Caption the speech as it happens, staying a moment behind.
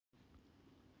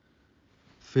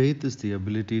Faith is the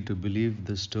ability to believe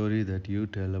the story that you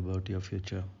tell about your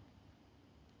future.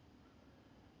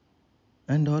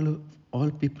 And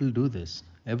all people do this.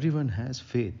 Everyone has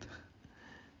faith.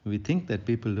 We think that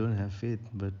people don't have faith,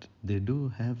 but they do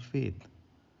have faith.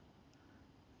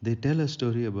 They tell a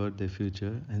story about their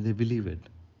future and they believe it.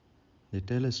 They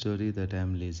tell a story that I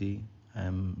am lazy, I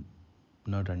am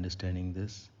not understanding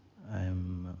this, I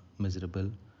am miserable,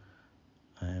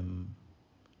 I am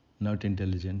not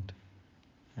intelligent,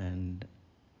 and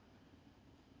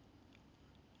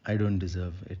I don't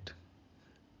deserve it.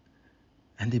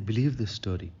 And they believe this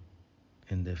story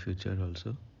in their future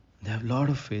also. They have a lot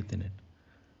of faith in it.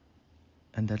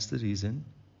 And that's the reason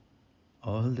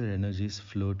all their energies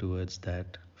flow towards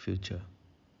that future.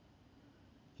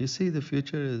 You see, the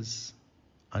future is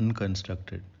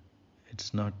unconstructed.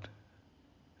 It's not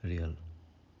real.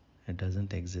 It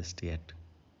doesn't exist yet.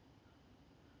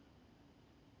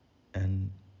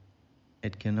 And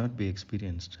it cannot be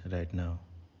experienced right now.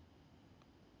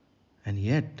 And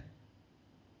yet,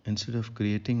 instead of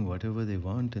creating whatever they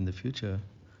want in the future,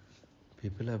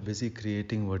 people are busy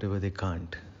creating whatever they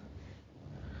can't.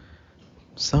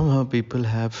 Somehow people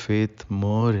have faith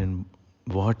more in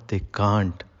what they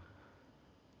can't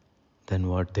than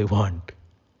what they want.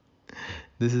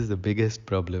 This is the biggest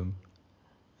problem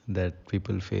that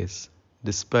people face.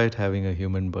 Despite having a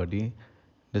human body,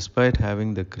 despite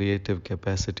having the creative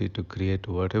capacity to create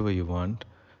whatever you want,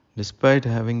 despite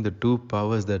having the two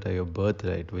powers that are your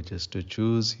birthright, which is to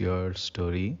choose your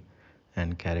story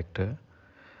and character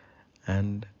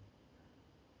and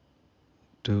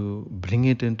to bring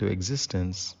it into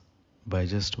existence by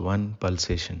just one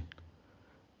pulsation.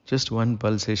 Just one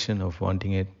pulsation of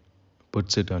wanting it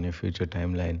puts it on your future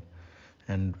timeline.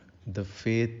 And the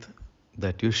faith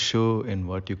that you show in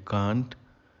what you can't,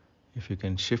 if you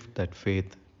can shift that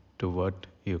faith to what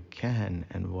you can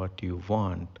and what you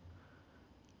want,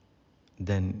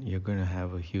 then you're going to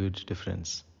have a huge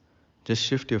difference. Just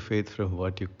shift your faith from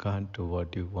what you can't to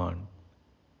what you want.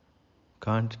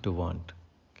 Can't to want.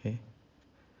 Okay?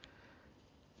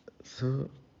 So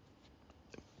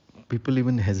people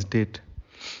even hesitate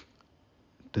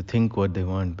to think what they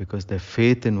want because their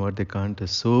faith in what they can't is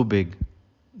so big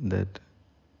that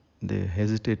they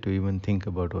hesitate to even think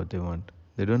about what they want.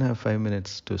 They don't have 5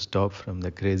 minutes to stop from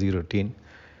the crazy routine,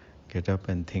 get up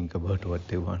and think about what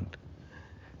they want.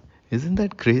 Isn't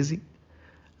that crazy?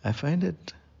 I find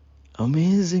it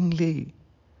amazingly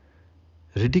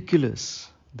ridiculous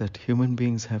that human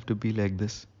beings have to be like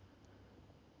this.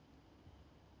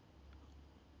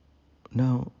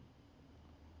 Now,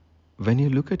 when you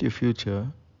look at your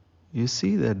future, you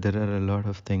see that there are a lot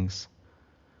of things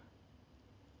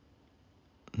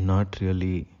not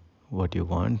really what you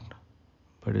want,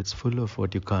 but it's full of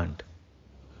what you can't.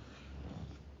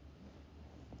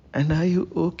 And are you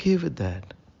okay with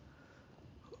that?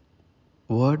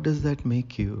 What does that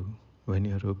make you when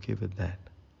you're okay with that?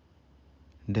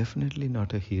 Definitely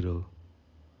not a hero.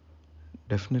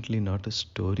 Definitely not a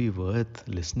story worth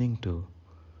listening to.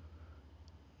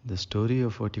 The story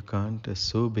of what you can't is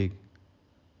so big,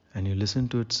 and you listen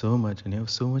to it so much, and you have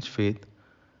so much faith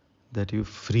that you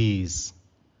freeze.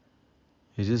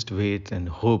 You just wait and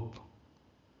hope.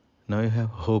 Now you have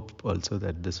hope also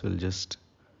that this will just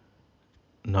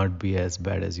not be as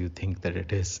bad as you think that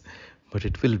it is, but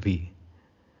it will be.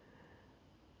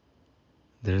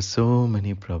 There are so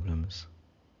many problems.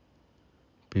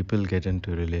 People get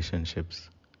into relationships,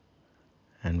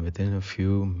 and within a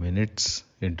few minutes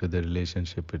into the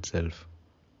relationship itself,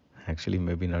 actually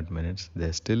maybe not minutes,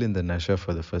 they're still in the nasha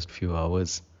for the first few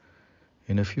hours.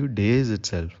 In a few days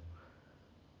itself,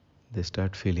 they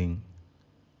start feeling,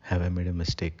 have I made a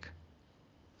mistake?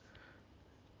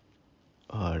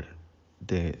 Or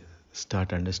they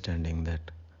start understanding that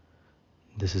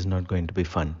this is not going to be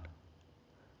fun.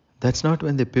 That's not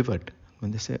when they pivot.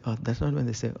 When they say, oh, that's not when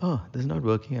they say, oh, this is not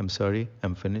working, I'm sorry,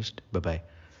 I'm finished, bye-bye.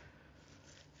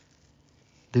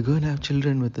 They go and have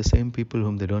children with the same people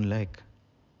whom they don't like.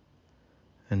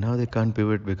 And now they can't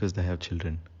pivot because they have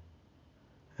children.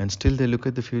 And still they look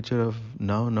at the future of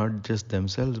now not just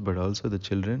themselves but also the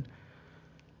children.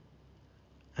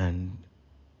 And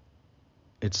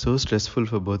it's so stressful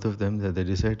for both of them that they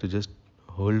decide to just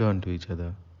hold on to each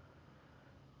other.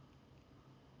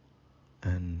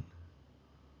 And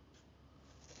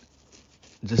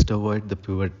just avoid the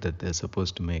pivot that they're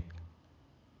supposed to make.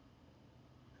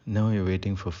 Now you're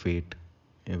waiting for fate.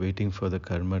 You're waiting for the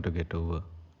karma to get over.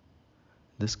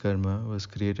 This karma was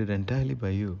created entirely by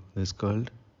you. This is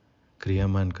called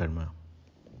Kriyaman karma.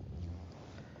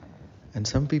 And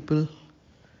some people,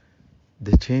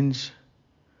 they change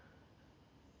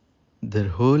their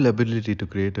whole ability to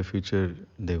create a future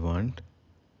they want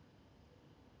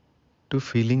to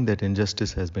feeling that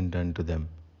injustice has been done to them.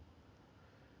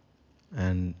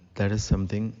 And that is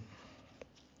something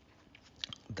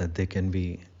that they can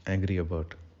be angry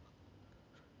about.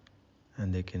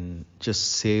 And they can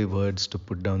just say words to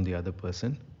put down the other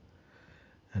person.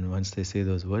 And once they say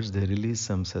those words, they release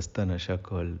some sasta nasha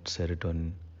called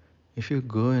serotonin. If you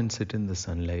go and sit in the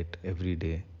sunlight every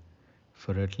day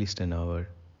for at least an hour,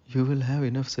 you will have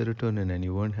enough serotonin and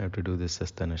you won't have to do this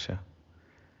sasta nasha.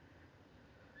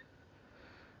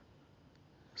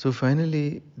 So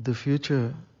finally, the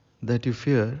future that you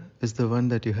fear is the one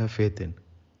that you have faith in.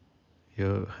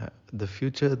 The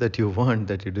future that you want,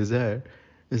 that you desire,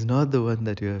 is not the one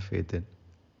that you have faith in.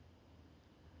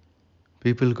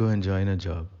 People go and join a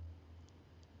job.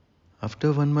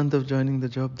 After 1 month of joining the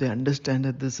job, they understand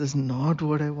that this is not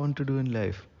what I want to do in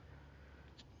life.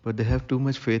 But they have too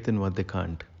much faith in what they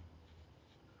can't.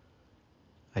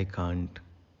 I can't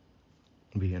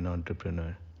be an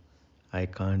entrepreneur. I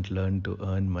can't learn to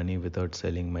earn money without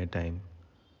selling my time.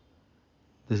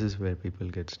 This is where people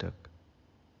get stuck.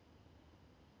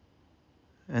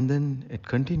 And then it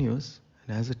continues,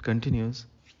 and as it continues,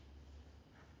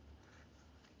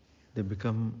 they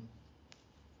become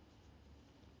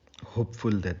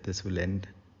hopeful that this will end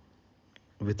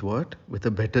with what? With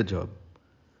a better job.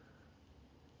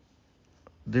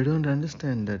 They don't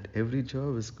understand that every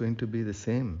job is going to be the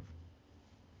same.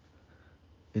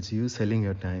 It's you selling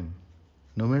your time.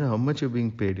 No matter how much you're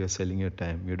being paid, you're selling your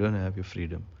time. You don't have your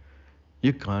freedom.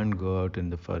 You can't go out in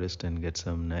the forest and get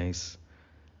some nice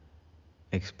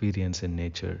experience in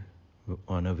nature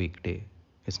on a weekday.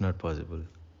 It's not possible.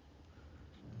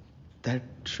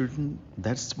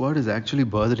 That's what is actually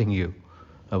bothering you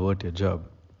about your job.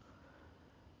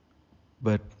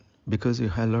 But because you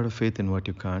have a lot of faith in what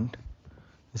you can't,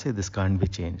 you say this can't be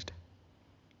changed.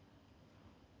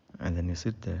 And then you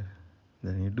sit there.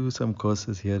 Then you do some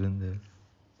courses here and there.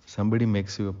 Somebody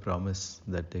makes you a promise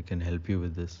that they can help you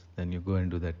with this. Then you go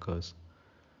and do that course.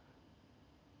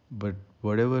 But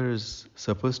whatever is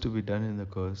supposed to be done in the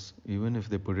course, even if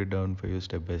they put it down for you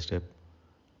step by step,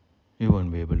 you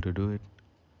won't be able to do it.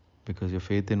 Because your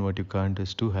faith in what you can't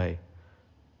is too high.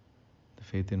 The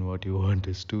faith in what you want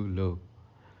is too low.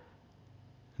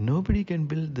 Nobody can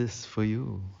build this for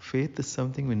you. Faith is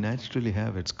something we naturally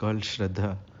have. It's called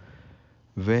Shraddha.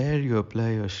 Where you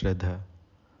apply your Shraddha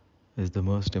is the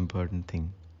most important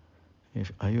thing.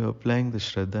 Are you applying the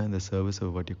Shraddha in the service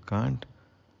of what you can't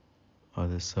or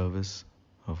the service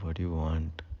of what you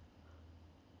want?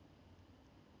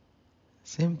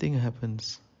 Same thing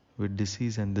happens with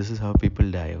disease, and this is how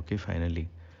people die, okay, finally.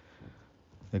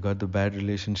 They got the bad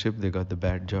relationship, they got the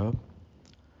bad job,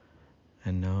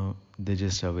 and now they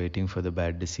just are waiting for the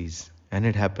bad disease. And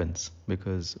it happens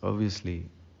because obviously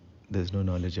there's no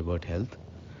knowledge about health,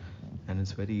 and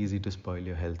it's very easy to spoil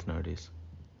your health nowadays.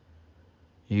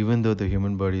 Even though the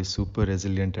human body is super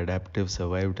resilient, adaptive,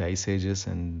 survived ice ages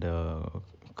and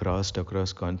crossed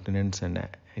across continents and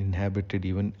inhabited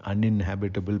even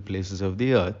uninhabitable places of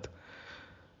the earth,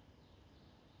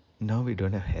 now we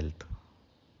don't have health.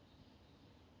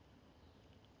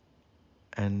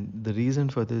 And the reason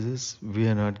for this is we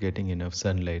are not getting enough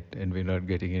sunlight and we're not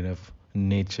getting enough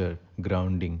nature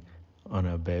grounding on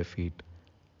our bare feet.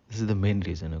 This is the main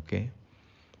reason, okay?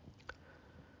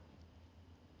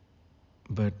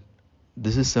 But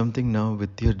this is something now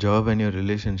with your job and your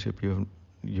relationship,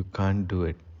 you can't do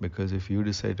it. Because if you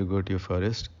decide to go to your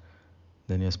forest,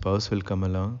 then your spouse will come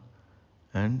along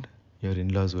and your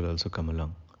in-laws will also come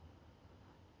along.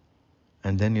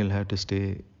 And then you'll have to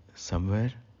stay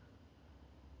somewhere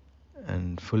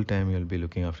and full time you'll be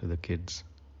looking after the kids.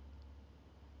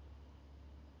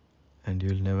 And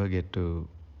you'll never get to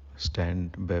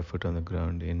stand barefoot on the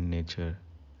ground in nature.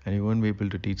 And you won't be able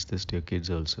to teach this to your kids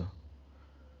also.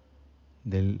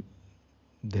 They'll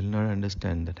not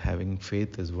understand that having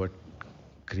faith is what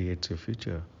creates your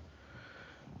future,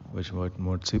 which what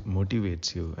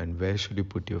motivates you, and where should you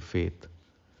put your faith.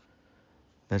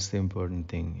 That's the important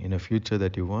thing. In a future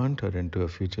that you want or into a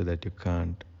future that you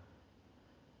can't.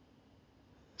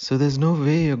 So there's no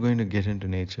way you're going to get into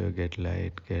nature, get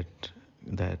light, get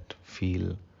that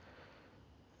feel.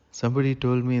 Somebody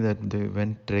told me that they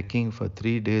went trekking for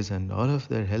 3 days and all of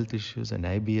their health issues and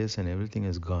IBS and everything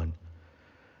is gone.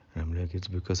 And I'm like, it's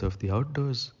because of the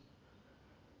outdoors.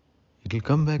 It'll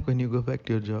come back when you go back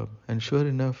to your job. And sure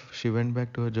enough, she went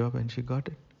back to her job and she got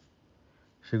it.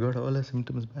 She got all her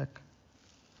symptoms back.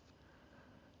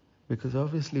 Because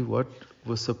obviously what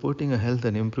was supporting her health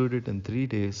and improved it in 3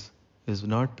 days is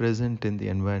not present in the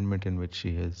environment in which she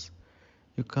is.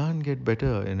 You can't get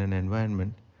better in an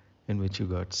environment in which you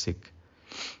got sick.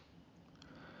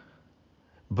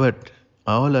 But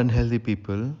all unhealthy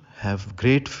people have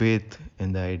great faith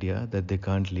in the idea that they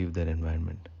can't leave their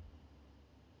environment,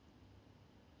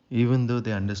 even though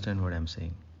they understand what I'm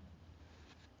saying,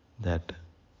 that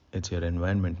it's your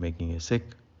environment making you sick.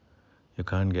 You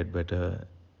can't get better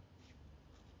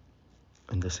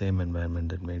in the same environment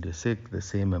that made you sick, the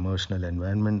same emotional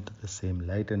environment, the same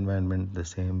light environment, the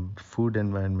same food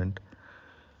environment,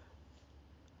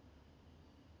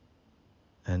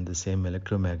 and the same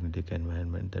electromagnetic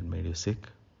environment that made you sick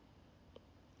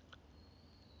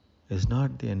is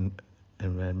not the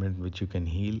environment which you can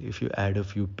heal. If you add a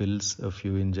few pills, a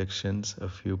few injections, a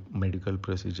few medical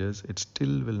procedures, it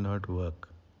still will not work.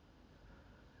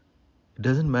 It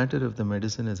doesn't matter if the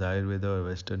medicine is Ayurveda or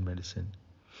Western medicine.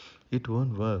 It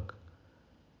won't work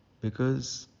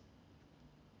because,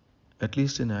 at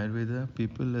least in Ayurveda,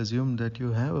 people assume that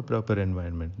you have a proper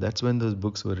environment. That's when those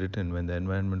books were written, when the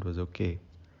environment was okay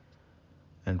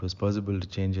and it was possible to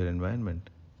change your environment.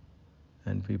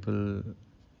 And people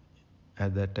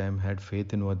at that time had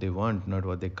faith in what they want, not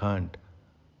what they can't.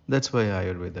 That's why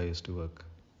Ayurveda used to work.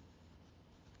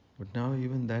 But now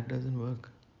even that doesn't work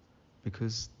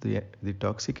because the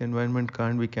toxic environment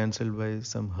can't be cancelled by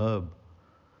some herb.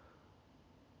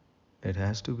 It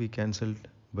has to be cancelled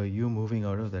by you moving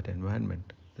out of that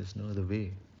environment. There's no other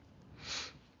way.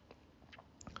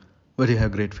 But you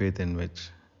have great faith in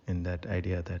that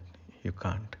idea that you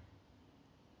can't.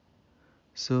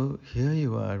 So here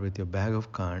you are with your bag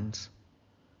of can'ts,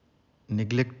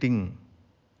 neglecting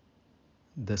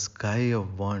the sky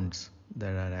of wants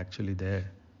that are actually there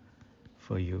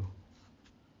for you.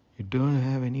 You don't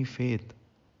have any faith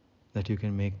that you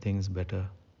can make things better.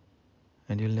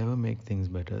 And you'll never make things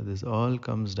better. This all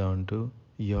comes down to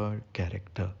your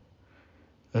character.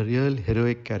 A real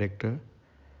heroic character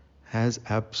has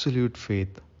absolute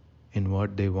faith in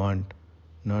what they want,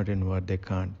 not in what they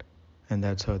can't. And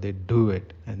that's how they do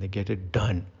it, and they get it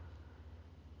done.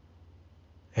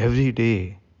 Every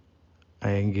day,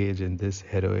 I engage in this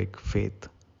heroic faith.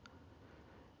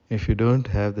 If you don't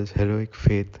have this heroic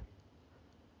faith,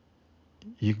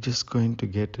 you're just going to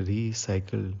get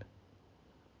recycled,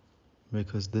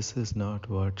 because this is not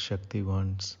what Shakti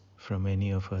wants from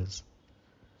any of us.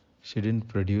 She didn't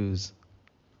produce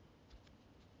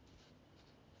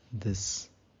this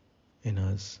in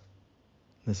us.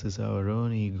 This is our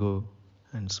own ego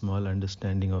and small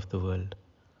understanding of the world.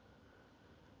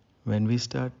 When we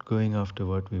start going after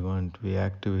what we want, we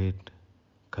activate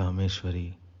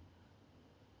Kameshwari,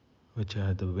 which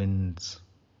are the winds,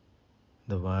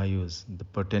 the vayus, the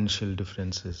potential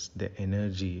differences, the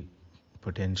energy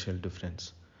potential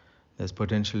difference. There's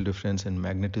potential difference in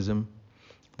magnetism,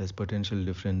 there's potential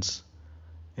difference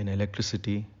in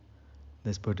electricity,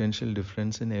 there's potential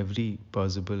difference in every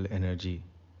possible energy.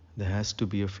 There has to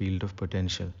be a field of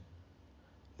potential.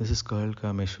 This is called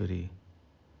Kameshwari,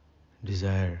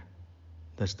 desire.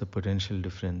 That's the potential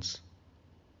difference.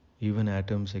 Even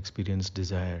atoms experience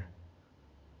desire.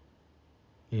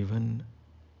 Even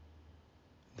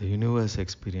the universe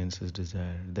experiences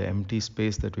desire. The empty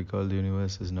space that we call the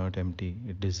universe is not empty.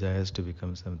 It desires to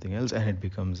become something else, and it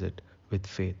becomes it with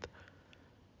faith.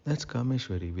 That's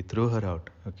Kameshwari. We throw her out,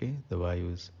 okay? The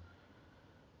Vayus.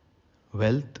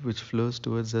 Wealth which flows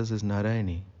towards us is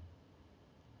Narayani.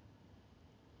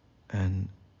 And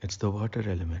it's the water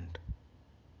element.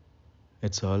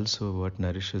 It's also what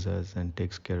nourishes us and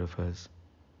takes care of us.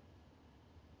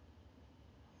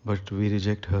 But we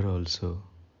reject her also,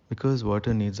 because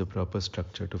water needs a proper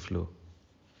structure to flow.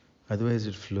 Otherwise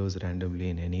it flows randomly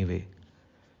in any way.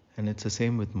 And it's the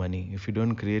same with money. If you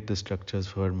don't create the structures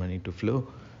for money to flow,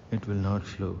 it will not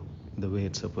flow the way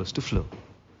it's supposed to flow.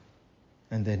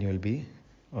 And then you'll be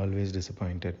always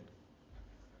disappointed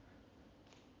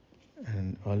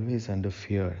and always under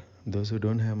fear. Those who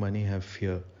don't have money have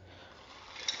fear.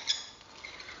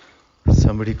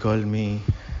 Somebody called me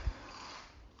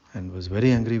and was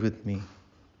very angry with me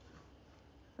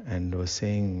and was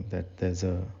saying that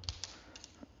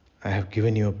I have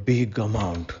given you a big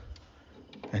amount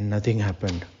and nothing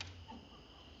happened.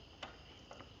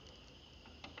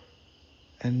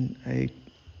 And I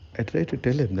tried to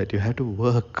tell him that you have to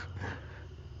work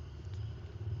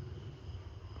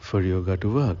for yoga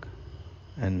to work.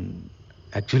 And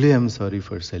actually I'm sorry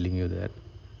for selling you that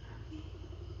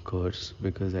course,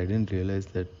 because I didn't realize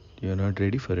that you're not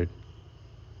ready for it.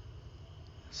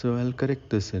 So I'll correct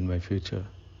this in my future.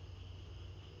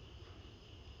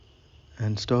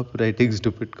 And stop writing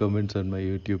stupid comments on my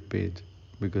YouTube page,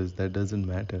 because that doesn't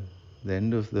matter. At the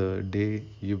end of the day,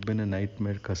 you've been a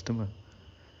nightmare customer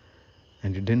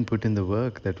and you didn't put in the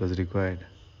work that was required.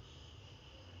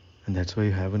 And that's why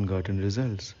you haven't gotten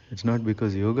results. It's not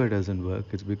because yoga doesn't work,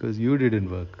 it's because you didn't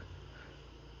work.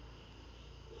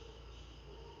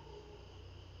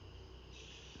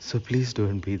 So please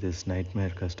don't be this nightmare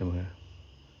customer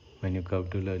when you come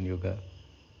to learn yoga.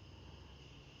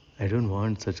 I don't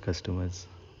want such customers.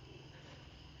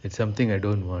 It's something I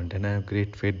don't want, and I have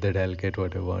great faith that I'll get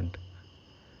what I want.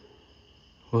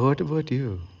 Well, what about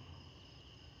you?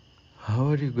 How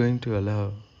are you going to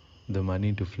allow the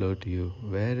money to flow to you?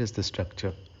 Where is the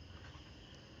structure?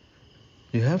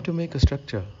 You have to make a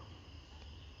structure.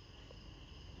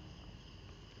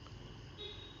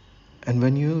 And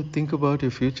when you think about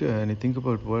your future and you think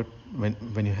about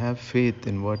when you have faith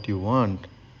in what you want,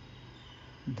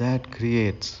 that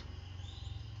creates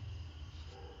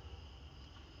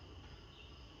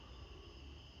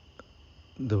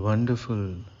the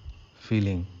wonderful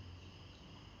feeling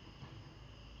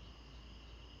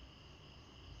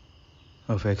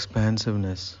of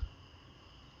expansiveness.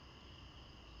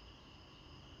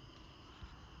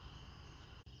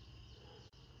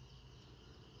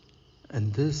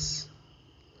 And this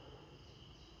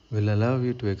will allow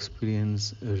you to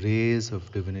experience rays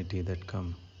of divinity that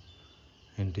come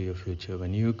into your future.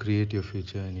 When you create your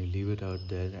future and you leave it out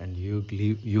there and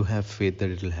you have faith that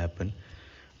it will happen,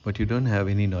 but you don't have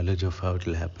any knowledge of how it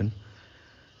will happen,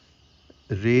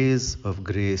 rays of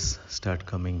grace start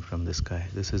coming from the sky.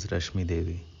 This is Rashmi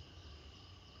Devi.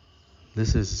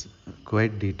 This is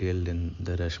quite detailed in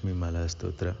the Rashmi Mala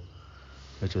Stotra,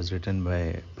 which was written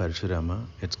by Parshurama.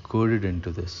 It's coded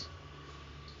into this.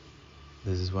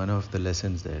 This is one of the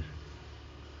lessons there.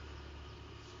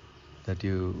 That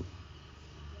you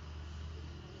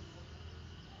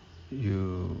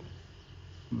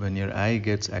when your eye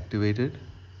gets activated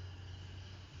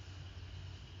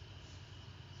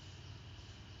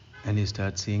and you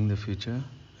start seeing the future,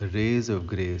 rays of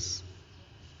grace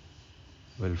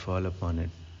will fall upon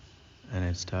it and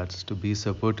it starts to be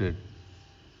supported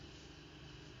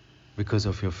because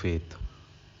of your faith.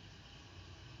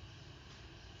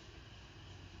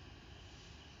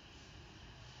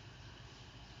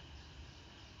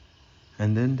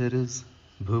 And then there is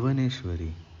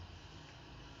Bhuvaneshwari.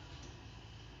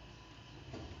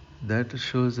 That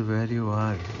shows where you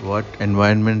are, what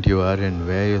environment you are in,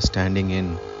 where you're standing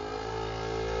in.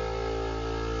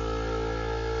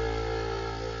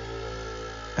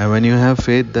 And when you have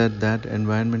faith that that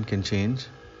environment can change,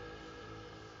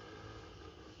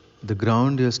 the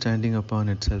ground you're standing upon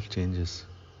itself changes.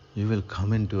 You will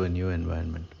come into a new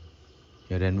environment.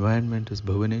 Your environment is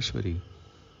Bhuvaneshwari.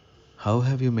 How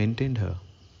have you maintained her?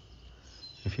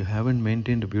 If you haven't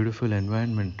maintained a beautiful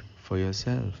environment for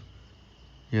yourself,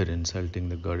 you're insulting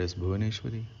the goddess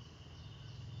Bhuvaneshwari.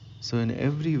 So in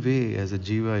every way, as a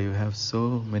jiva, you have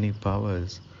so many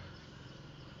powers,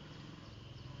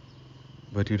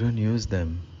 but you don't use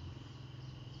them.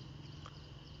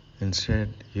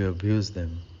 Instead, you abuse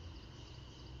them.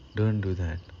 Don't do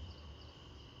that.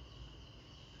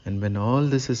 And when all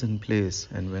this is in place,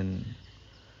 and when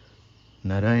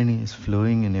Narayani is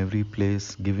flowing in every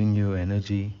place, giving you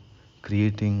energy,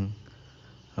 creating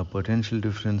a potential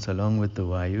difference along with the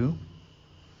Vayu,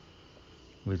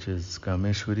 which is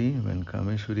Kameshwari. When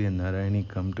Kameshwari and Narayani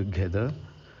come together,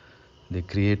 they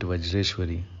create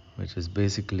Vajreshwari, which is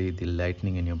basically the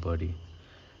lightning in your body.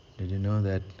 Did you know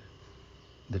that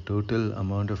the total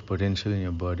amount of potential in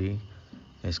your body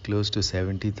is close to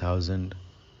 70,000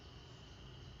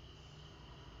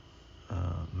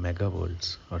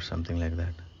 megavolts or something like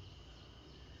that?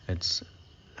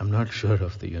 I'm not sure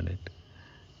of the unit,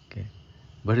 okay,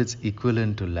 but it's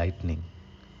equivalent to lightning,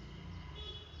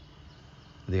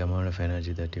 the amount of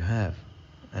energy that you have.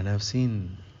 And I've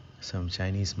seen some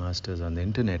Chinese masters on the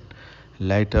internet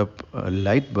light up a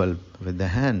light bulb with their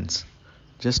hands,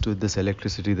 just with this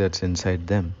electricity that's inside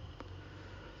them.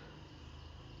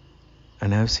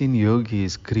 And I've seen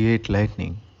yogis create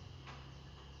lightning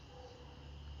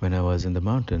when I was in the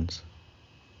mountains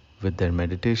with their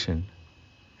meditation.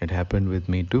 It happened with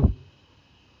me too.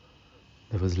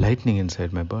 There was lightning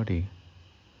inside my body,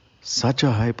 such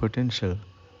a high potential,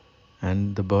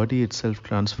 and the body itself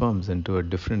transforms into a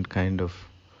different kind of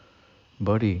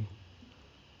body,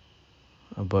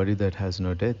 a body that has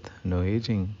no death, no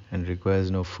aging, and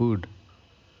requires no food.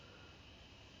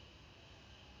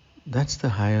 That's the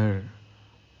higher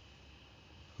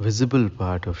visible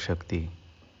part of Shakti.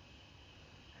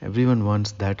 Everyone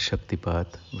wants that Shakti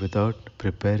path without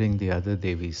preparing the other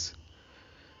Devis.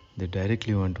 They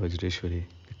directly want Vajreshwari.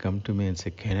 They come to me and say,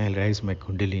 can I rise my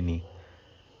Kundalini?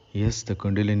 Yes, the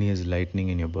Kundalini is lightning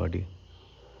in your body,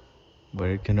 but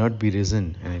it cannot be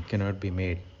risen and it cannot be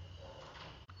made.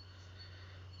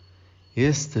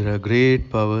 Yes, there are great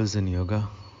powers in yoga,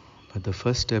 but the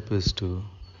first step is to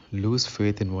lose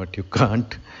faith in what you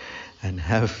can't and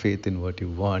have faith in what you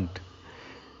want.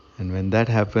 And when that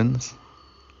happens,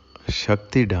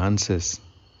 Shakti dances.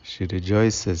 She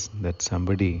rejoices that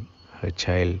somebody, her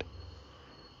child,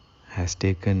 has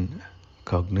taken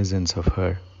cognizance of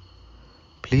her.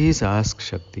 Please ask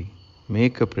Shakti.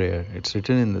 Make a prayer. It's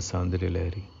written in the Saundarya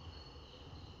Lahari.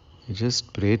 You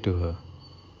just pray to her.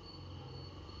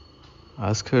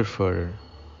 Ask her for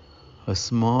a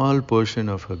small portion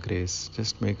of her grace.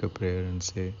 Just make a prayer and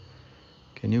say,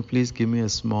 can you please give me a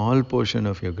small portion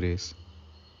of your grace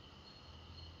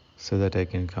so that I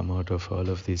can come out of all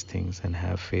of these things and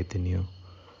have faith in you?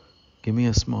 Give me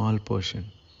a small portion.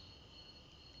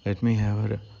 Let me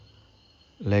have a,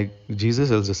 like Jesus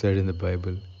also said in the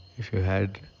Bible, if you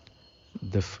had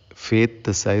the faith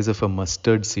the size of a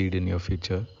mustard seed in your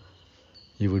future,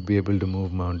 you would be able to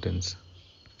move mountains.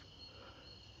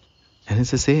 And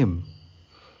it's the same.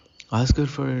 Ask her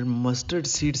for a mustard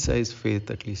seed size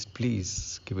faith at least.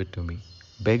 Please give it to me.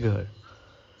 Beg her.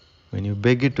 When you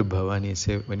beg it to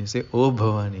Bhavani, when you say, oh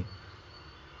Bhavani,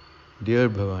 dear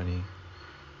Bhavani,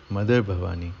 Mother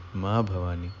Bhavani, Ma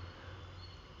Bhavani,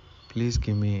 please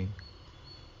give me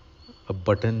a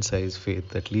button size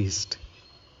faith at least.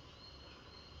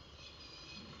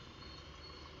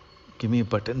 Give me a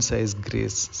button size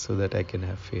grace so that I can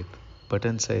have faith.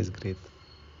 Button size grace.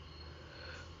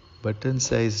 Button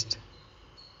sized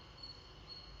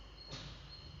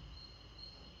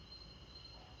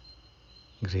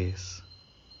grace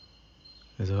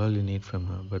is all you need from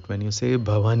her. But when you say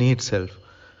Bhavani itself,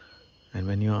 and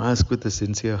when you ask with a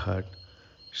sincere heart,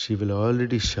 she will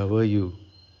already shower you.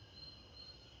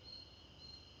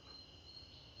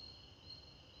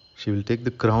 She will take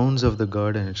the crowns of the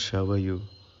God and shower you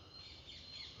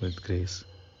with grace.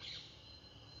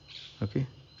 Okay?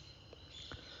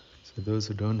 So those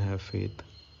who don't have faith,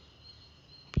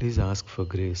 please ask for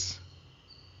grace.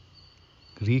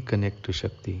 Reconnect to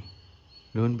Shakti.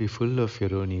 Don't be full of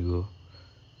your own ego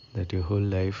that your whole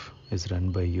life is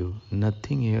run by you.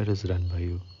 Nothing here is run by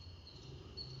you.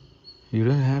 You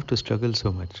don't have to struggle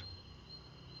so much.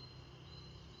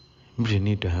 But you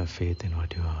need to have faith in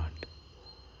what you want.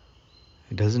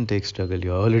 It doesn't take struggle.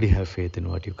 You already have faith in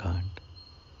what you can't.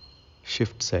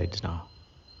 Shift sides now.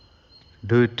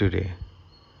 Do it today.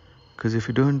 Because if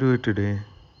you don't do it today,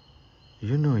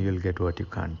 you know you'll get what you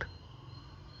can't.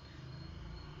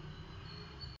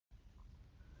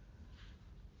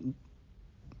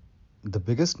 The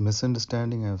biggest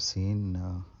misunderstanding I've seen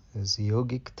is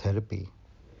yogic therapy.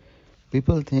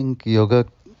 People think yoga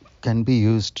can be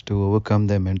used to overcome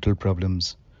their mental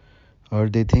problems, or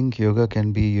they think yoga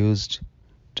can be used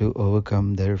to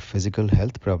overcome their physical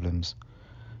health problems.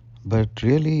 But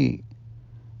really,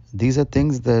 these are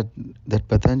things that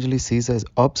Patanjali sees as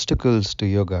obstacles to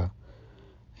yoga.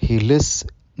 He lists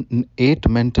 8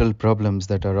 mental problems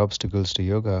that are obstacles to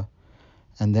yoga,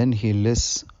 and then he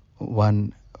lists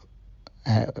one,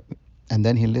 and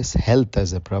then he lists health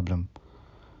as a problem,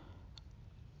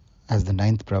 as the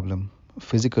 9th problem,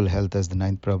 physical health as the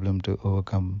 9th problem to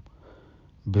overcome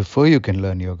before you can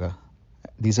learn yoga.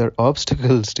 These are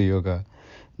obstacles to yoga.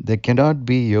 There cannot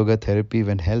be yoga therapy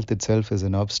when health itself is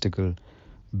an obstacle.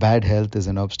 Bad health is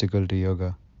an obstacle to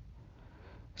yoga.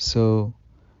 So,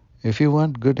 if you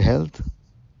want good health,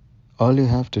 all you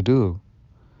have to do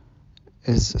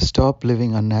is stop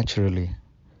living unnaturally.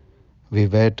 We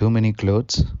wear too many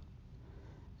clothes.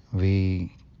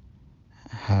 We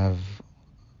have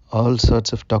all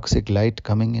sorts of toxic light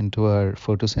coming into our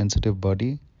photosensitive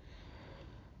body.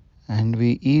 And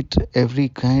we eat every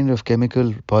kind of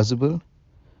chemical possible.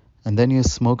 And then you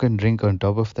smoke and drink on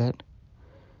top of that.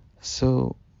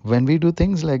 So when we do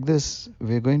things like this,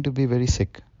 we're going to be very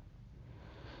sick.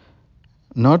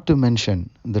 Not to mention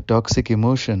the toxic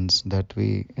emotions that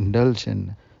we indulge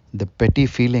in, the petty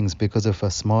feelings because of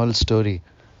a small story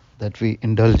that we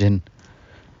indulge in.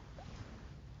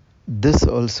 This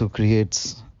also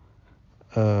creates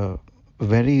a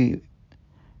very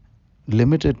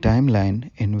limited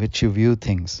timeline in which you view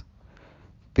things.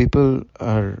 People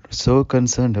are so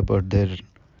concerned about their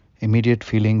immediate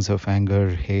feelings of anger,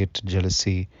 hate,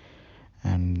 jealousy,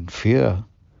 and fear,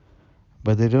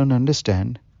 but they don't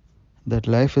understand that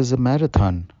life is a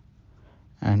marathon,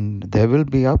 and there will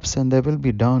be ups and there will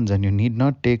be downs, and you need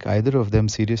not take either of them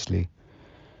seriously.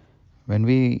 When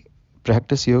we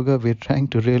practice yoga, we're trying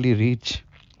to really reach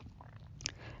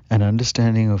an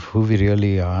understanding of who we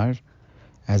really are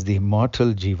as the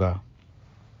immortal jiva.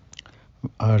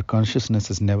 Our consciousness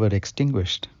is never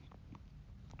extinguished,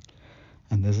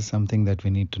 and this is something that we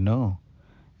need to know.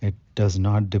 It does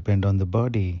not depend on the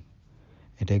body.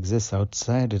 It exists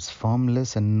outside, it's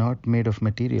formless and not made of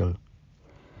material.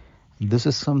 This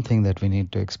is something that we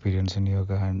need to experience in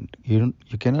yoga, and you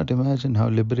cannot imagine how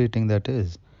liberating that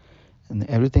is. And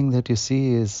everything that you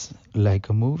see is like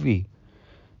a movie,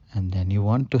 and then you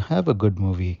want to have a good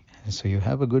movie, so you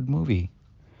have a good movie.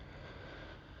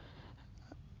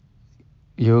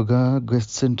 Yoga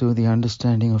gets into the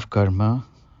understanding of karma,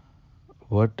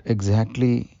 what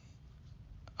exactly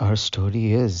our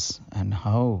story is, and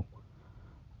how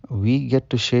we get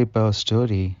to shape our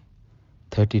story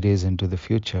 30 days into the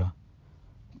future.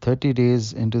 30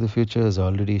 days into the future is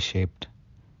already shaped.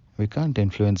 We can't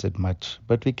influence it much,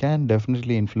 but we can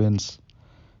definitely influence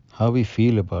how we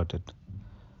feel about it.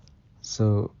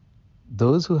 So,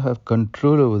 those who have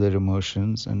control over their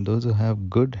emotions and those who have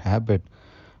good habit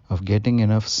of getting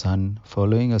enough sun,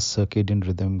 following a circadian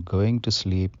rhythm, going to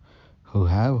sleep, who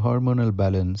have hormonal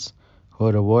balance, who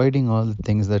are avoiding all the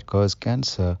things that cause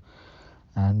cancer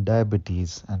and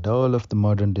diabetes and all of the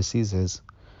modern diseases,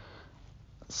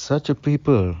 such a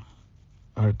people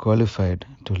are qualified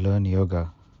to learn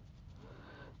yoga.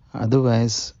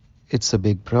 Otherwise, it's a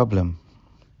big problem.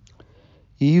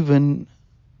 Even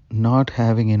not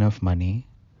having enough money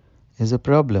is a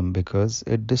problem because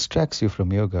it distracts you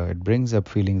from yoga. It brings up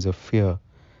feelings of fear,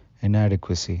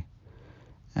 inadequacy,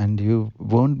 and you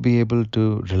won't be able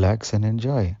to relax and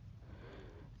enjoy.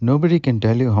 Nobody can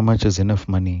tell you how much is enough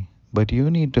money, but you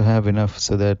need to have enough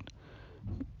so that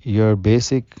your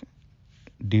basic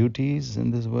duties in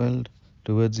this world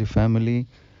towards your family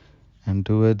and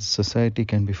towards society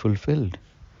can be fulfilled.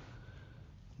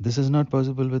 This is not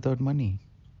possible without money.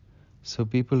 So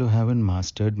people who haven't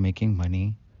mastered making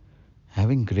money,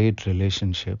 having great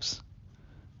relationships,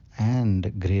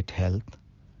 and great health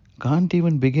can't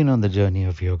even begin on the journey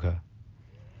of yoga.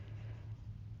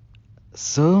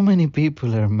 So many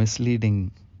people are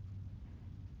misleading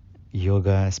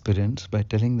yoga aspirants by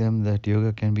telling them that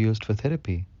yoga can be used for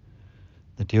therapy,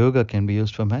 that yoga can be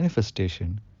used for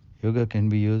manifestation, yoga can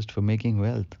be used for making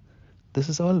wealth. This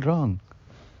is all wrong.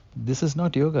 This is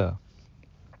not yoga.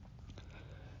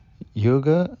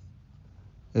 Yoga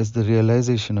is the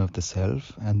realization of the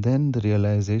self and then the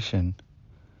realization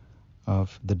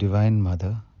of the Divine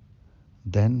Mother,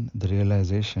 then the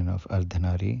realization of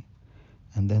Ardhanari,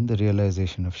 and then the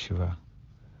realization of Shiva.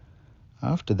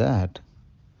 After that,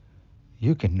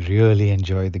 you can really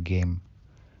enjoy the game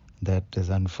that is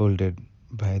unfolded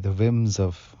by the whims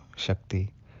of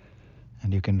Shakti,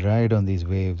 and you can ride on these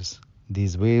waves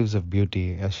of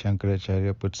beauty. As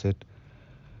Shankaracharya puts it,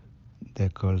 they're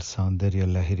called Saundarya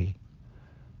Lahiri,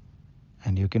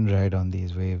 and you can ride on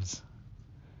these waves.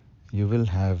 You will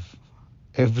have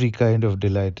every kind of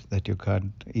delight that you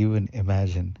can't even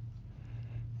imagine.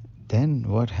 Then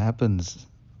what happens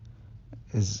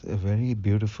is a very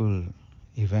beautiful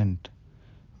event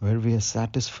where we are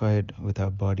satisfied with our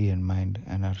body and mind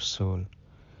and our soul.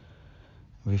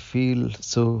 We feel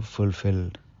so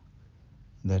fulfilled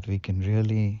that we can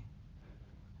really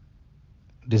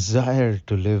desire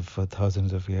to live for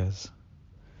thousands of years.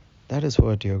 That is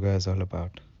what yoga is all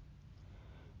about.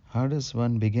 How does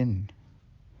one begin?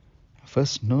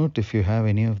 First, note if you have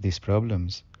any of these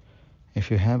problems.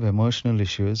 If you have emotional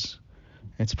issues,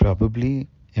 it's probably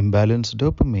imbalanced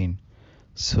dopamine.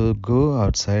 So go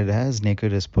outside as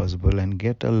naked as possible and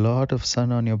get a lot of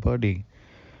sun on your body.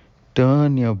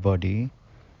 Turn your body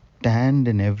tanned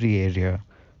in every area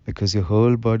because your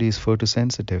whole body is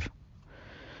photosensitive.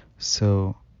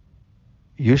 So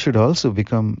you should also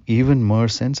become even more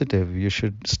sensitive. You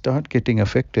should start getting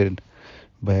affected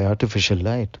by artificial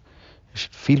light. You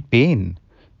should feel pain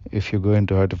if you go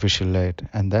into artificial light,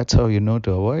 and that's how you know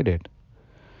to avoid it.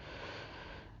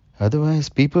 Otherwise,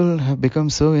 people have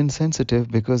become so insensitive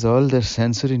because all their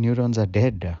sensory neurons are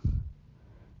dead,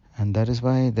 and that is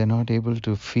why they're not able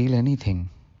to feel anything.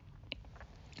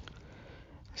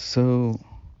 So,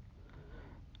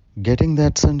 getting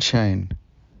that sunshine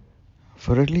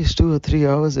for at least 2 or 3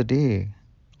 hours a day,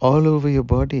 all over your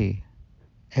body,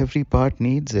 every part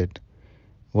needs it.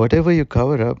 Whatever you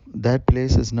cover up, that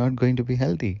place is not going to be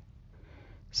healthy.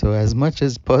 So, as much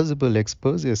as possible,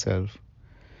 expose yourself.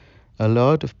 A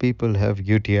lot of people have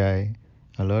UTI,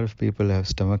 a lot of people have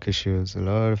stomach issues, a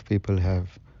lot of people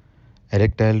have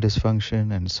erectile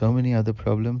dysfunction, and so many other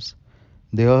problems.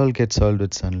 They all get solved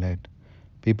with sunlight.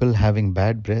 People having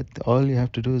bad breath, all you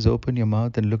have to do is open your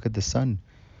mouth and look at the sun,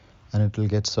 and it will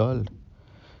get solved.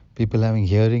 People having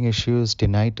hearing issues,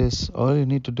 tinnitus, all you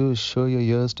need to do is show your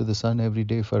ears to the sun every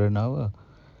day for an hour.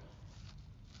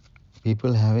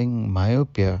 People having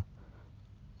myopia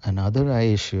and other eye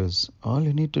issues, all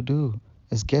you need to do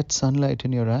is get sunlight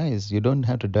in your eyes. You don't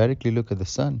have to directly look at the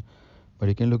sun, but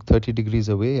you can look 30 degrees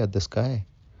away at the sky,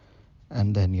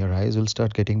 and then your eyes will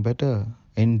start getting better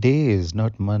in days,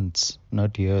 not months,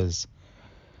 not years.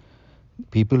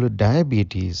 People with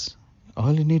diabetes,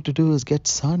 all you need to do is get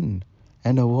sun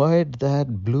and avoid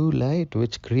that blue light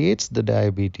which creates the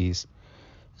diabetes.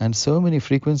 And so many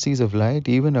frequencies of light,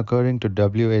 even according to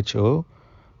WHO,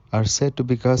 are said to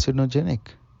be carcinogenic.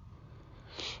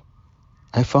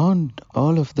 I found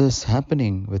all of this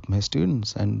happening with my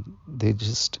students, and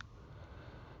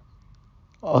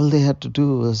all they had to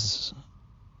do was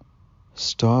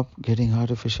stop getting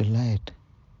artificial light.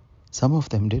 Some of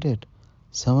them did it.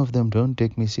 Some of them don't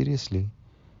take me seriously,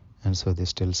 and so they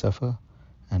still suffer.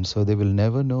 And so they will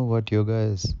never know what yoga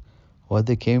is. What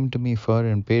they came to me for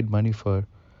and paid money for,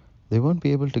 they won't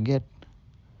be able to get,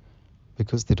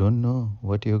 because they don't know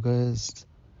what yoga is.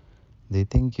 They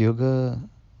think yoga,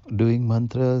 doing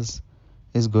mantras,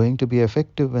 is going to be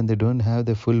effective when they don't have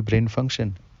the full brain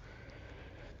function.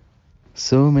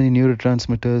 So many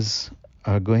neurotransmitters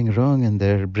are going wrong in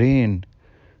their brain.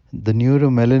 The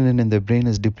neuromelanin in their brain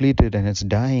is depleted and it's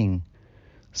dying.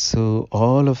 So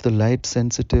all of the light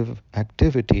sensitive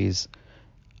activities,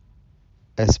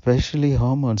 especially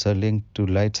hormones, are linked to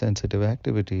light sensitive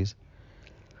activities.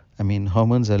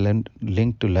 Hormones are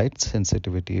linked to light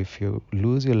sensitivity. If you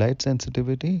lose your light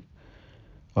sensitivity,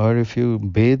 or if you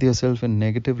bathe yourself in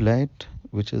negative light,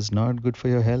 which is not good for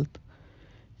your health,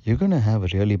 you're going to have a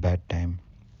really bad time.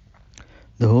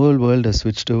 The whole world has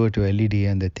switched over to LED,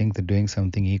 and they think they're doing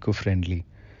something eco-friendly,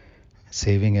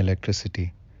 saving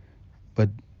electricity. But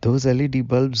those LED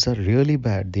bulbs are really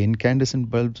bad. The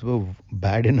incandescent bulbs were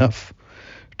bad enough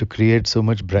to create so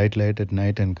much bright light at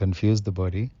night and confuse the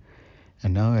body.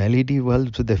 And now LED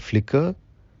bulbs with their flicker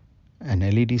and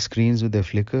LED screens with their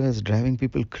flicker is driving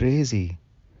people crazy.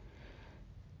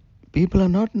 People are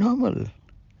not normal.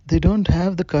 They don't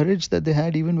have the courage that they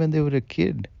had even when they were a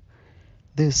kid.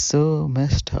 They're so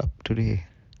messed up today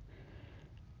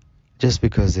just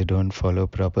because they don't follow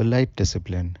proper light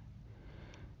discipline.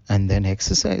 And then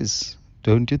exercise.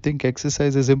 Don't you think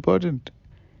exercise is important?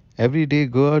 Every day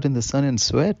go out in the sun and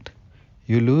sweat.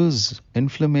 You lose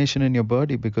inflammation in your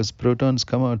body because protons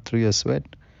come out through your sweat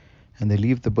and they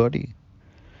leave the body.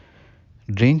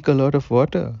 Drink a lot of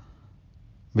water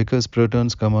because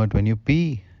protons come out when you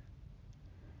pee.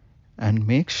 And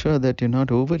make sure that you're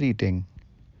not overeating.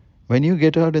 When you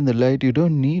get out in the light, you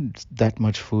don't need that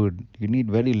much food. You need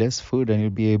very less food and you'll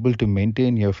be able to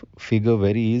maintain your figure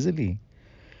very easily.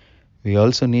 We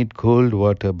also need cold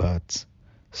water baths.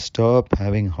 Stop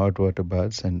having hot water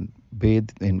baths and bathe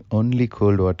in only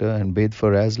cold water, and bathe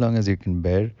for as long as you can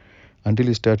bear until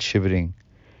you start shivering.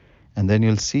 And then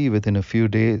you'll see within a few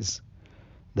days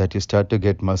that you start to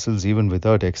get muscles even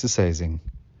without exercising,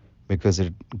 because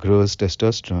it grows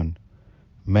testosterone.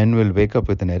 Men will wake up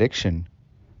with an erection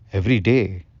every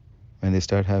day when they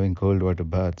start having cold water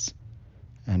baths.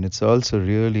 And it's also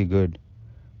really good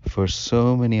for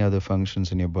so many other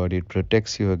functions in your body. It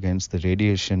protects you against the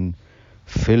radiation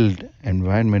filled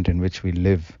environment in which we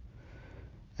live.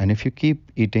 And if you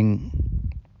keep eating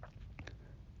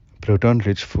proton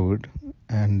rich food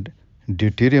and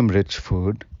deuterium rich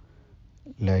food,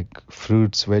 like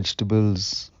fruits,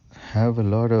 vegetables, have a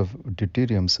lot of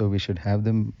deuterium, so we should have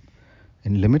them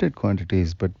in limited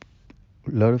quantities. But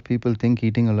a lot of people think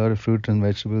eating a lot of fruit and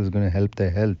vegetables is going to help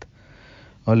their health.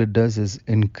 All it does is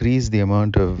increase the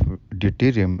amount of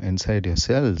deuterium inside your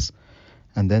cells,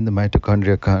 and then the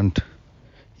mitochondria can't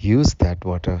use that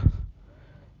water.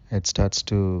 It starts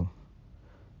to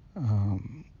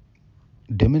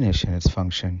diminish in its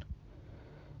function.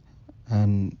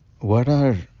 And what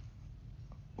are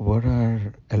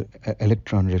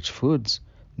electron-rich foods?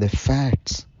 They're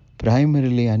fats,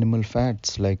 primarily animal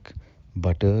fats like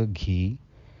butter, ghee,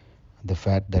 the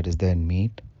fat that is there in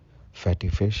meat, fatty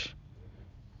fish,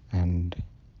 and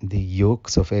the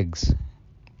yolks of eggs,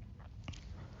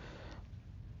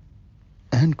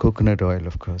 and coconut oil,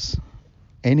 of course.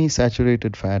 Any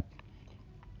saturated fat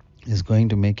is going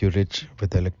to make you rich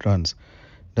with electrons.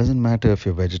 Doesn't matter if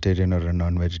you're vegetarian or a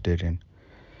non-vegetarian.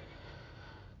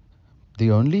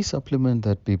 The only supplement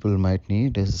that people might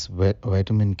need is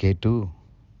vitamin K2,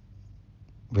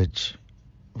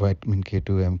 vitamin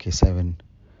K2, MK7,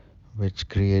 which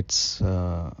creates,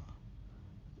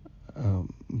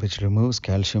 which removes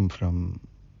calcium from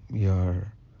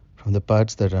the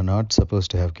parts that are not supposed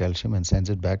to have calcium and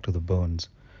sends it back to the bones.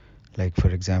 Like, for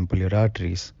example, your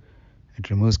arteries. It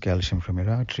removes calcium from your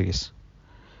arteries.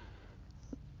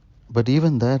 But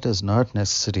even that is not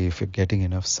necessary if you're getting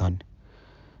enough sun.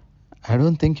 I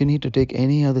don't think you need to take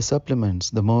any other supplements.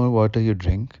 The more water you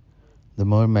drink, the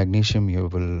more magnesium you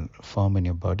will form in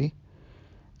your body.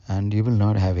 and you will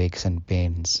not have aches and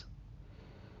pains.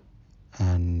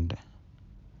 And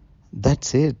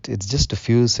that's it. It's just a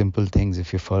few simple things.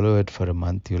 If you follow it for a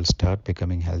month, you'll start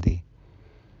becoming healthy.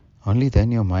 Only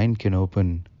then your mind can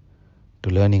open to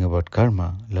learning about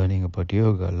karma, learning about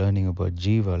yoga, learning about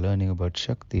jiva, learning about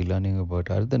shakti, learning about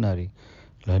ardhanari,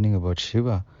 learning about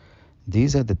Shiva.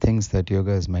 These are the things that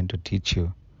yoga is meant to teach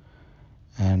you.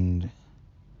 And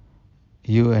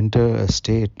you enter a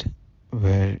state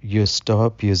where you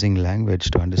stop using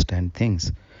language to understand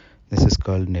things. This is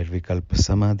called nirvikalpa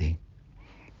samadhi.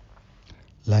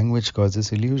 Language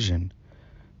causes illusion.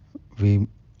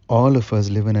 All of us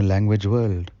live in a language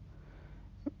world.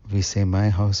 We say my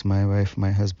house, my wife,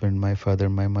 my husband, my father,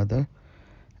 my mother.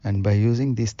 And by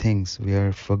using these things, we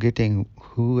are forgetting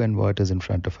who and what is in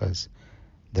front of us.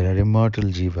 There are immortal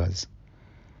jivas.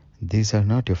 These are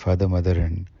not your father, mother,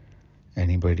 and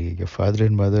anybody. Your father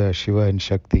and mother are Shiva and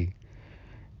Shakti.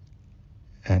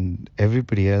 And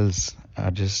everybody else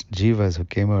are just jivas who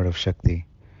came out of Shakti,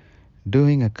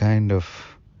 doing a kind of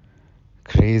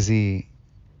crazy,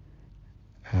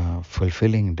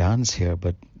 fulfilling dance here,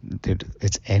 but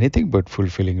it's anything but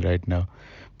fulfilling right now.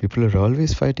 People are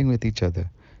always fighting with each other.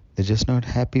 They're just not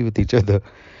happy with each other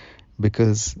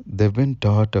because they've been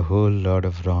taught a whole lot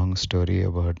of wrong story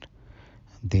about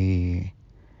the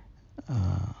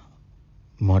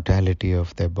mortality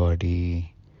of their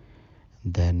body,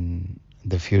 then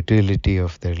the futility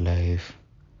of their life.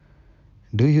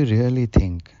 Do you really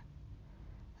think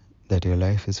that your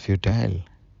life is futile?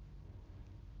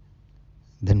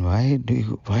 Then why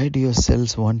do your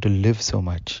cells want to live so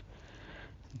much?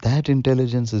 That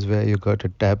intelligence is where you got to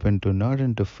tap into, not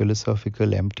into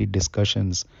philosophical empty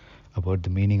discussions about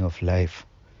the meaning of life.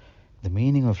 The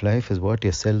meaning of life is what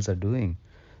your cells are doing.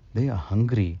 They are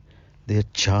hungry, they are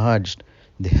charged,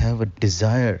 they have a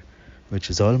desire, which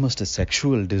is almost a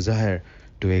sexual desire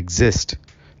to exist.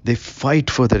 They fight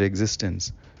for their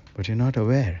existence, but you're not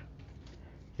aware.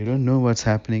 You don't know what's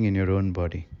happening in your own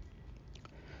body.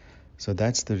 So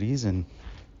that's the reason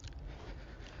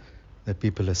that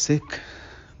people are sick.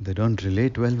 They don't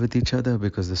relate well with each other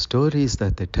because the stories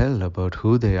that they tell about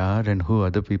who they are and who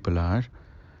other people are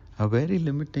very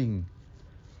limiting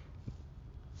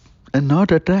and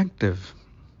not attractive.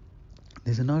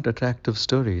 These are not attractive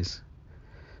stories.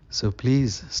 So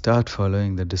please start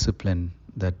following the discipline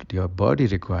that your body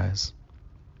requires.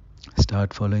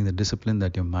 Start following the discipline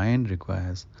that your mind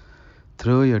requires.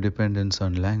 Throw your dependence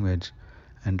on language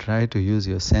and try to use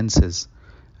your senses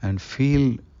and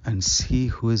feel and see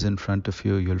who is in front of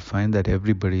you. You'll find that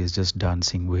everybody is just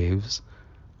dancing waves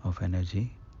of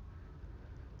energy.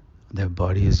 Their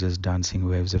body is just dancing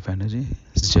waves of energy.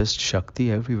 It's just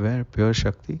Shakti everywhere, pure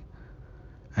Shakti.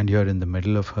 And you're in the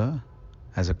middle of her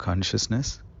as a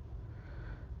consciousness.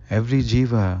 Every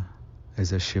jiva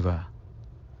is a Shiva.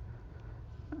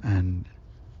 And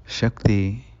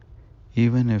Shakti,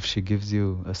 even if she gives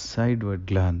you a sideward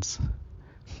glance,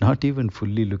 not even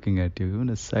fully looking at you, even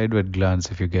a sideward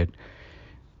glance if you get,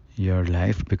 your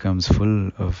life becomes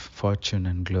full of fortune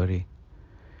and glory.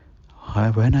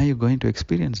 When are you going to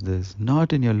experience this?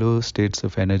 Not in your low states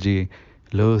of energy,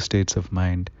 low states of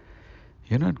mind.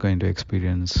 You're not going to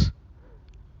experience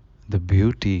the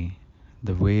beauty,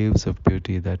 the waves of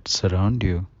beauty that surround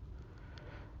you.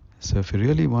 So if you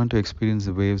really want to experience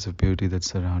the waves of beauty that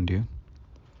surround you,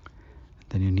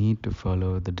 then you need to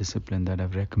follow the discipline that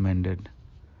I've recommended.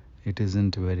 It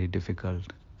isn't very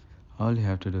difficult. All you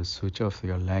have to do is switch off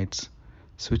your lights,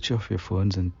 switch off your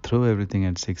phones and throw everything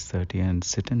at 6:30 and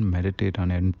sit and meditate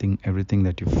on everything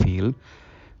that you feel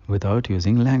without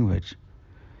using language.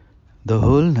 The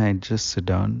whole night just sit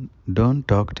down, don't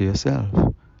talk to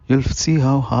yourself. You'll see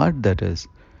how hard that is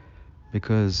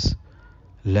because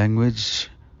language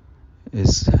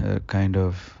is kind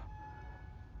of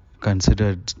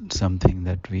considered something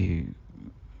that we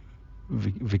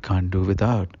can't do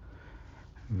without.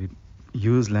 We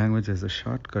use language as a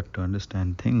shortcut to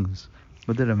understand things,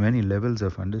 but there are many levels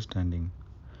of understanding.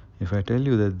 If I tell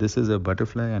you that this is a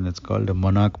butterfly and it's called a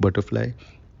monarch butterfly,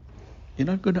 you're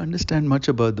not going to understand much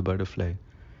about the butterfly.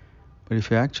 But if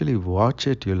you actually watch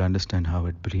it, you'll understand how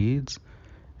it breathes,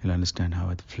 you'll understand how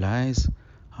it flies,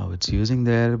 how it's using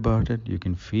the air about it. You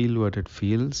can feel what it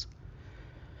feels.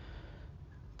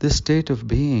 This state of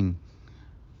being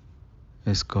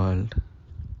is called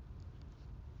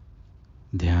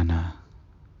dhyana.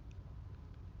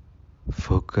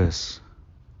 Focus.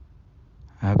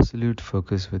 Absolute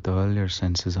focus with all your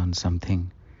senses on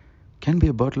something. Can be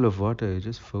a bottle of water. You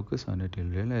just focus on it.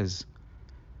 You'll realize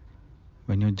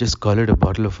when you just call it a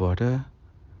bottle of water,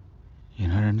 you're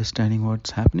not understanding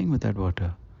what's happening with that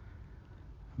water.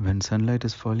 When sunlight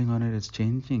is falling on it, it's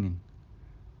changing.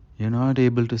 You're not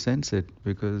able to sense it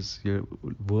because your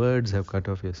words have cut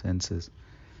off your senses.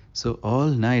 So all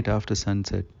night after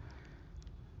sunset,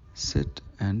 sit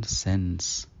and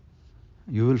sense.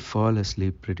 You will fall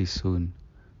asleep pretty soon.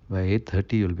 By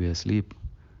 8:30 you'll be asleep.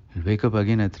 You'll wake up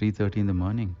again at 3:30 in the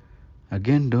morning.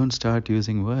 Again, don't start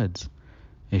using words.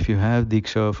 If you have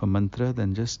Diksha of a mantra,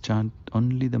 then just chant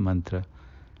only the mantra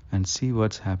and see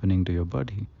what's happening to your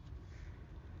body.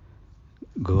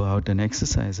 Go out and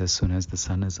exercise as soon as the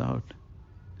sun is out.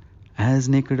 As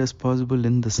naked as possible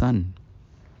in the sun.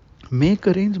 Make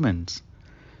arrangements.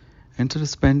 Instead of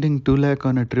spending 2 lakh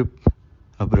on a trip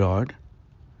abroad,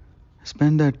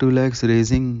 spend that 2 lakhs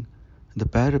raising the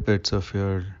parapets of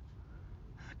your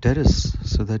terrace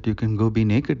so that you can go be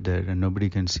naked there and nobody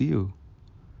can see you.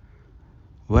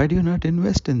 Why do you not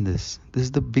invest in this? This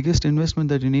is the biggest investment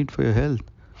that you need for your health.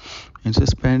 Instead of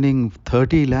spending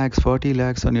 30 lakhs, 40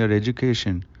 lakhs on your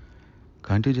education,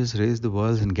 can't you just raise the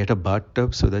walls and get a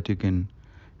bathtub so that you can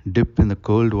dip in the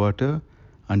cold water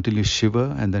until you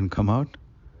shiver and then come out?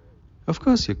 Of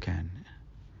course you can.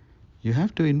 You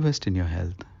have to invest in your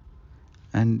health.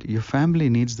 And your family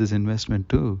needs this investment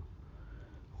too.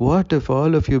 What if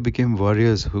all of you became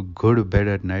warriors who go to bed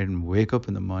at night and wake up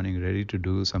in the morning ready to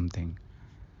do something?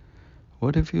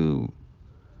 What if you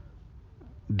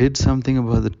did something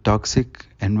about the toxic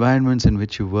environments in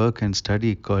which you work and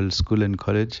study, called school and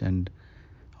college and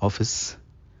office?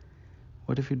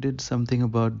 What if you did something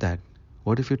about that?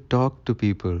 What if you talk to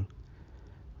people?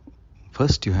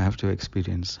 First, you have to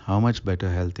experience how much better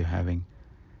health you're having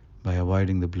by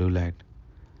avoiding the blue light.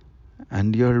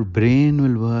 And your brain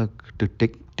will work to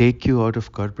take you out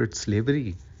of corporate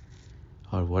slavery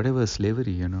or whatever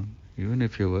slavery, Even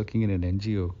if you're working in an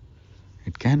NGO,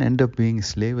 it can end up being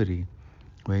slavery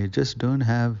where you just don't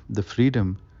have the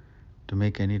freedom to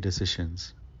make any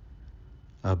decisions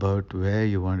about where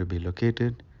you want to be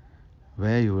located,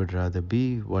 where you would rather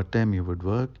be, what time you would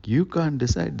work. You can't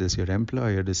decide this. Your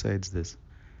employer decides this.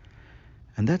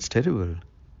 And that's terrible.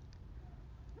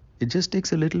 It just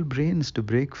takes a little brains to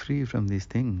break free from these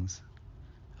things.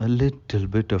 A little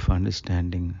bit of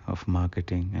understanding of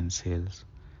marketing and sales.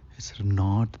 It's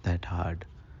not that hard.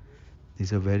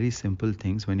 These are very simple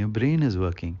things when your brain is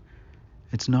working.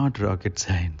 It's not rocket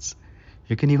science.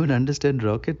 You can even understand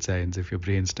rocket science if your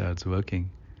brain starts working.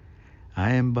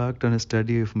 I embarked on a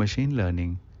study of machine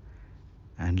learning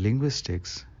and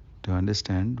linguistics to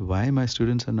understand why my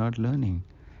students are not learning.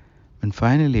 And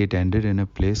finally it ended in a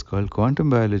place called quantum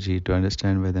biology to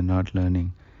understand why they're not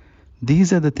learning.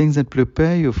 These are the things that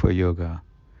prepare you for yoga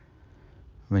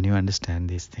when you understand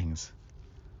these things.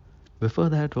 Before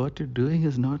that, what you're doing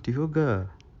is not yoga.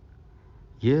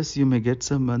 Yes, you may get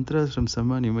some mantras from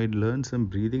someone, you might learn some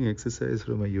breathing exercise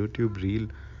from a YouTube reel,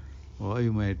 or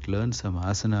you might learn some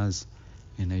asanas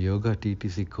in a yoga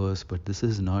TTC course, but this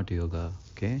is not yoga,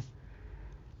 okay?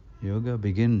 Yoga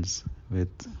begins with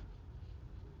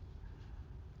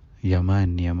yama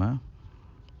and niyama,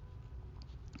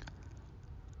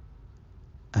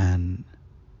 and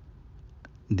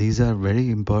these are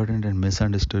very important and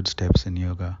misunderstood steps in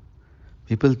yoga.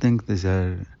 People think these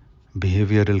are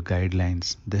behavioral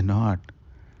guidelines. They're not.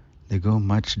 They go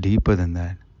much deeper than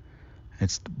that.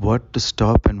 It's what to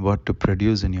stop and what to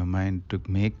produce in your mind to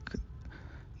make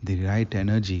the right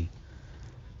energy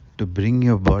to bring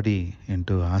your body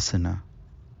into asana.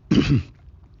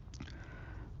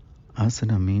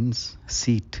 Asana means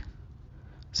seat,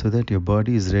 so that your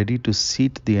body is ready to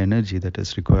seat the energy that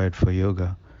is required for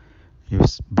yoga. You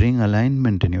bring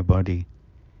alignment in your body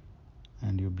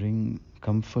and you bring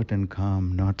comfort and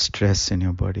calm, not stress in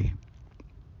your body.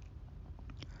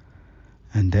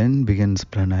 And then begins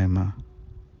pranayama.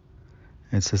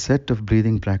 It's a set of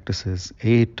breathing practices,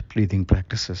 8 breathing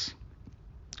practices.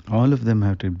 All of them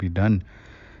have to be done.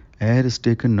 Air is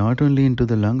taken not only into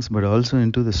the lungs but also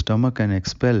into the stomach and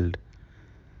expelled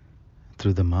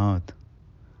through the mouth,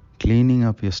 cleaning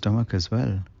up your stomach as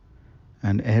well.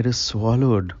 And air is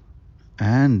swallowed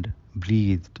and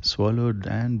breathed,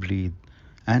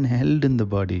 and held in the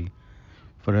body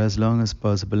for as long as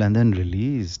possible and then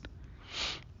released.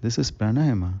 This is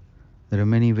pranayama. There are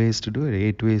many ways to do it,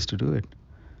 8 ways to do it.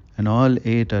 And all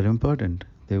 8 are important.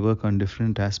 They work on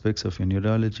different aspects of your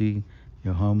neurology,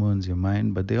 your hormones, your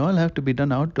mind, but they all have to be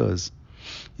done outdoors,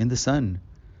 in the sun,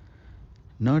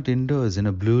 not indoors in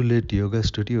a blue lit yoga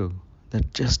studio.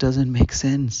 That just doesn't make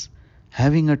sense.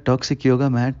 Having a toxic yoga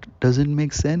mat doesn't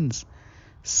make sense.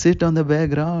 Sit on the bare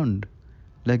ground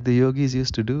like the yogis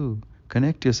used to do.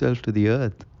 Connect yourself to the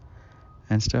earth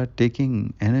and start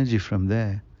taking energy from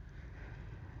there.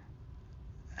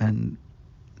 And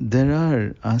There are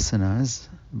asanas,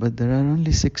 but there are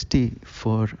only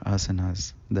 64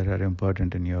 asanas that are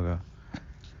important in yoga.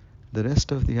 The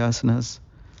rest of the asanas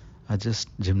are just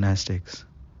gymnastics.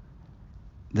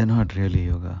 They're not really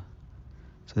yoga.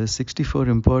 So there's 64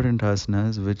 important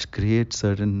asanas which create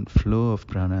certain flow of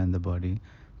prana in the body.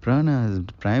 Prana is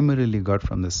primarily got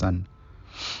from the sun.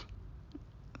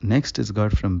 Next is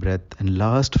got from breath, and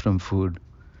last from food.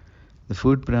 The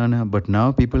food prana, but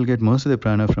now people get most of the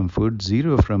prana from food,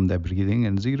 zero from their breathing,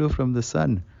 and zero from the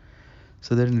sun.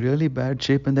 So they're in really bad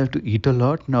shape and they have to eat a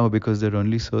lot now because their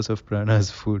only source of prana is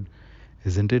food.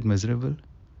 Isn't it miserable?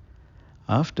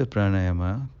 After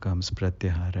pranayama comes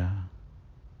pratyahara.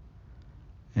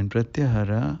 In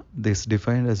pratyahara, this is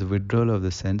defined as withdrawal of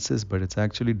the senses, but it's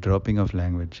actually dropping of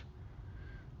language.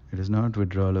 It is not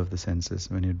withdrawal of the senses.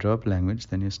 When you drop language,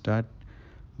 then you start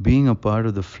being a part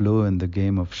of the flow in the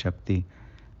game of Shakti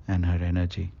and her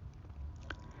energy.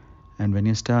 And when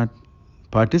you start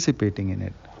participating in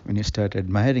it, when you start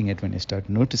admiring it, when you start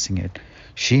noticing it,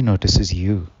 she notices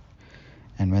you.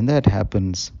 And when that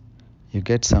happens, you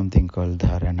get something called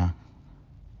dharana.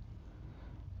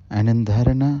 And in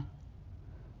dharana,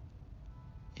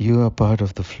 you are part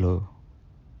of the flow.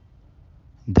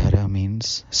 Dhara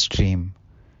means stream.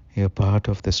 You are part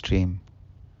of the stream.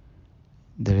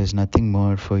 There is nothing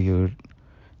more for you.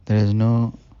 There is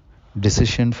no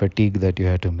decision fatigue that you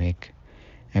have to make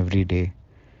every day.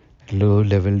 Low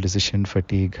level decision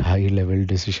fatigue, high level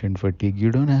decision fatigue.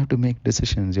 You don't have to make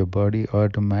decisions. Your body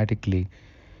automatically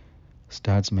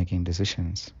starts making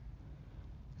decisions.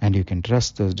 And you can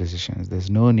trust those decisions. There's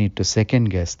no need to second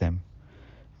guess them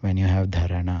when you have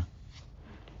dharana.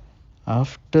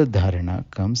 After dharana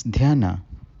comes dhyana.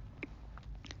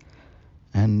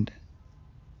 And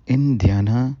in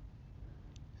dhyana,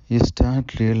 you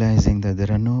start realizing that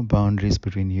there are no boundaries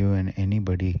between you and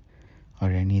anybody or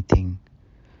anything.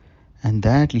 And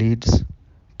that leads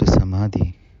to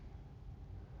samadhi.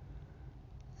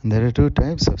 And there are two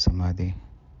types of samadhi,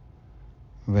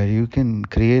 where you can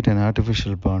create an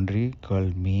artificial boundary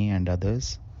called me and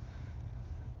others.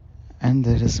 And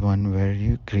there is one where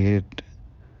you create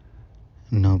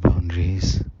no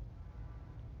boundaries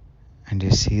and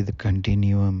you see the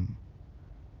continuum.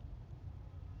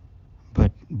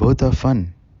 But both are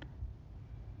fun.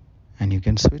 And you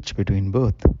can switch between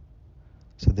both.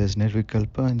 So there's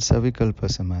nirvikalpa and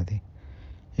savikalpa samadhi.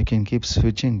 You can keep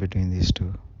switching between these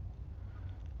two,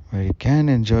 where you can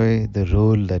enjoy the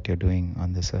role that you're doing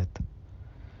on this earth.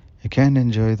 You can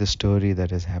enjoy the story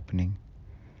that is happening.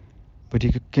 But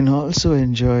you can also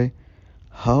enjoy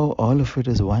how all of it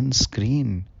is one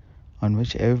screen on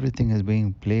which everything is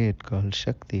being played, called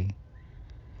Shakti.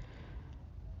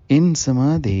 In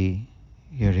Samadhi,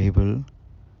 you're able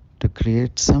to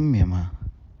create samyama,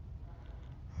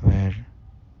 where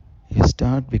you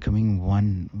start becoming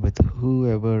one with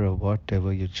whoever or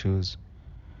whatever you choose,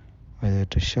 whether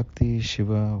it is Shakti,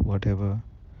 Shiva, whatever.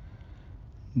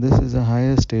 This is a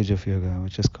higher stage of yoga,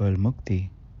 which is called mukti.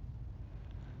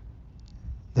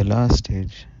 The last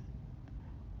stage,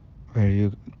 where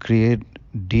you create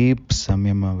deep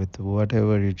samyama with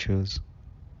whatever you choose.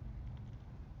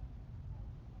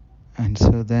 And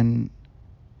so then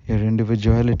your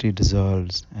individuality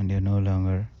dissolves and you're no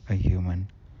longer a human.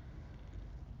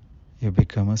 You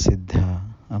become a siddha,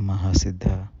 a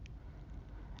mahasiddha.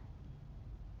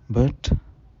 But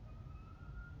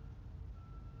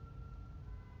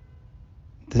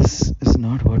this is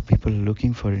not what people are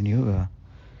looking for in yoga.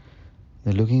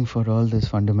 They're looking for all these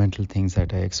fundamental things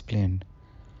that I explained.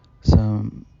 So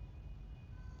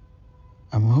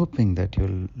I'm hoping that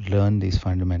you'll learn these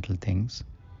fundamental things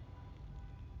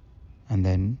and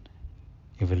then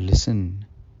you will listen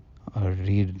or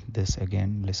read this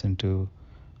again, listen to,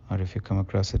 or if you come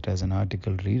across it as an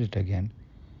article, read it again.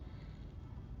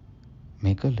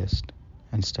 Make a list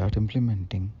and start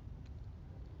implementing.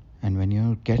 And when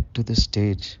you get to the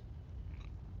stage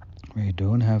where you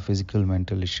don't have physical,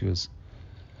 mental issues,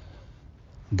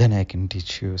 then I can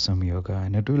teach you some yoga.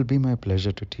 And it will be my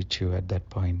pleasure to teach you at that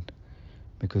point,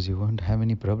 because you won't have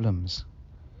any problems.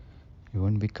 You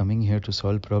won't be coming here to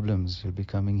solve problems. You'll be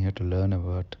coming here to learn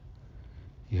about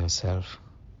yourself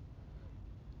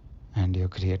and your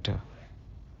creator.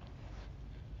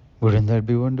 Wouldn't that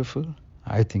be wonderful?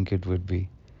 I think it would be.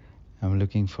 I'm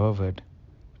looking forward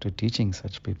to teaching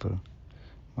such people.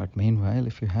 But meanwhile,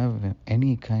 if you have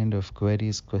any kind of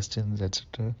queries, questions,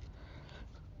 etc.,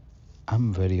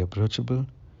 I'm very approachable.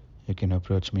 You can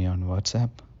approach me on WhatsApp.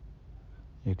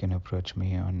 You can approach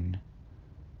me on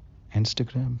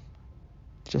Instagram.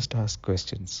 Just ask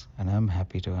questions and I'm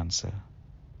happy to answer.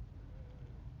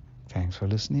 Thanks for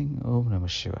listening. Om Namah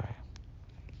Shivaya.